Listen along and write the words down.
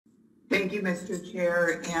Thank you, Mr.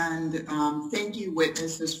 Chair, and thank you,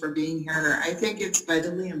 witnesses, for being here. I think it's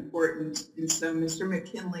vitally important, and so, Mr.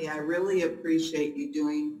 McKinley, I really appreciate you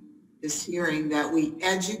doing this hearing, that we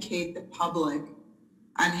educate the public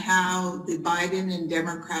on how the Biden and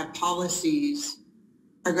Democrat policies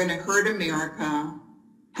are going to hurt America,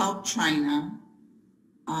 help China,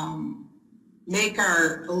 make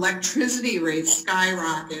our electricity rates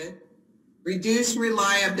skyrocket, reduce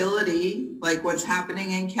reliability, like what's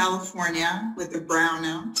happening in California with the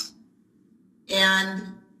brownouts, and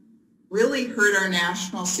really hurt our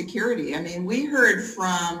national security. I mean, we heard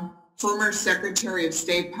from former Secretary of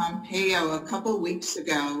State Pompeo a couple weeks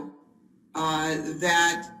ago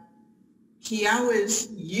that he always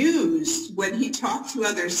used, when he talked to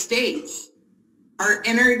other states, our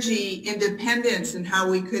energy independence and how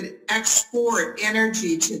we could export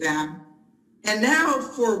energy to them. And now,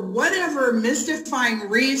 for whatever mystifying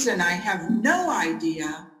reason, I have no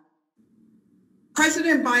idea,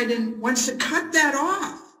 President Biden wants to cut that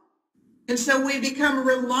off. And so we become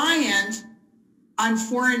reliant on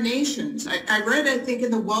foreign nations. I read, I think,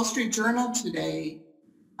 in the Wall Street Journal today,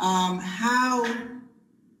 how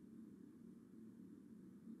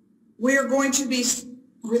we're going to be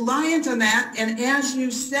reliant on that. And as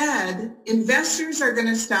you said, investors are going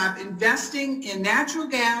to stop investing in natural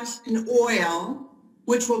gas and oil,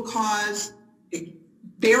 which will cause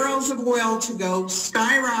barrels of oil to go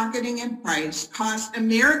skyrocketing in price, cost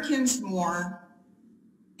Americans more,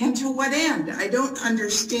 and to what end? I don't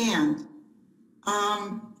understand.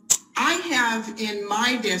 I have in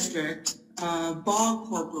my district Ball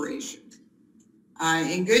Corporation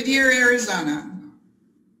in Goodyear, Arizona.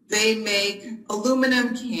 They make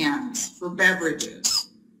aluminum cans for beverages.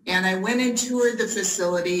 And I went and toured the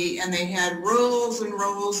facility, and they had rolls and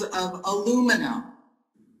rolls of aluminum.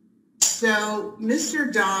 So,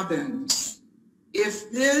 Mr. Dobbins,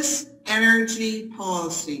 if this energy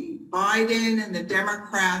policy, Biden and the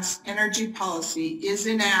Democrats' energy policy, is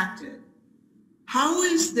enacted, how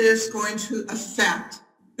is this going to affect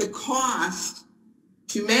the cost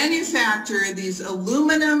to manufacture these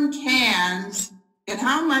aluminum cans? And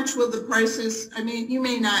how much will the prices, I mean, you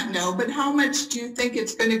may not know, but how much do you think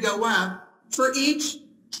it's going to go up for each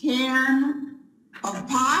can of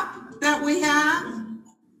pop that we have?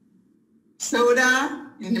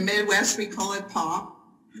 Soda, in the Midwest we call it pop,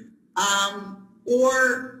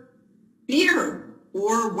 or beer,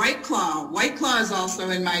 or White Claw. White Claw is also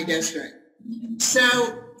in my district.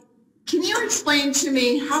 So can you explain to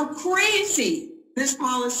me how crazy this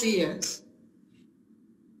policy is?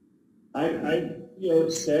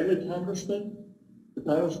 Sadly, Congressman,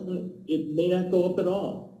 it may not go up at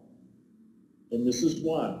all. And this is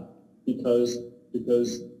why. Because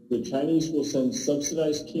the Chinese will send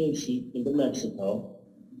subsidized can sheet into Mexico,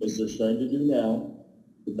 as they're starting to do now.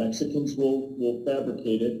 The Mexicans will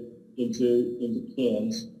fabricate it into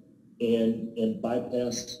cans and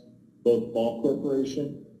bypass both Ball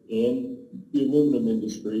Corporation and the aluminum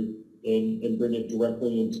industry and bring it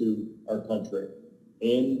directly into our country.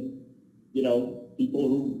 And people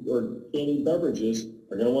who are canning beverages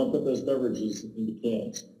are going to want to put those beverages into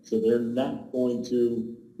cans. So they're not going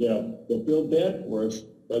to, they'll feel bad for us,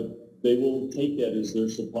 but they will take that as their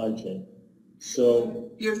supply chain.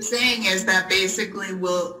 So you're saying is that basically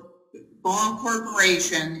Ball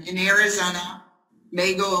Corporation in Arizona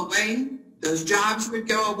may go away, those jobs would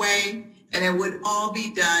go away, and it would all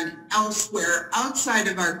be done elsewhere outside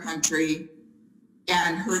of our country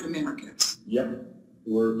and hurt Americans. Yep.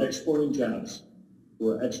 We're exporting jobs.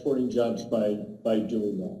 We're exporting jobs by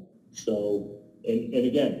doing that. So, and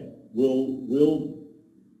again, will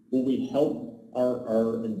we help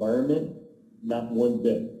our environment? Not one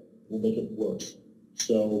bit. We'll make it worse.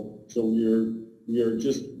 So we are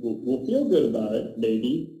just, we'll feel good about it,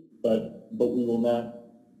 maybe, but we will not,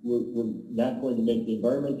 we're not going to make the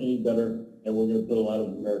environment any better, and we're going to put a lot of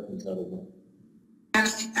Americans out of work.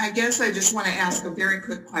 And I guess I just want to ask a very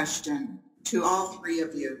quick question to all three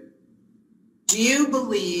of you. Do you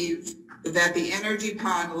believe that the energy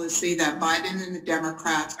policy that Biden and the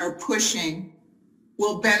Democrats are pushing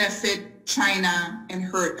will benefit China and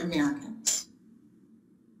hurt Americans?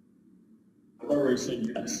 I've already said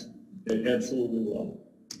yes. It absolutely will.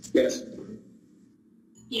 Yes.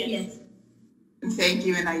 Yes. Thank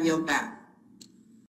you, and I yield back.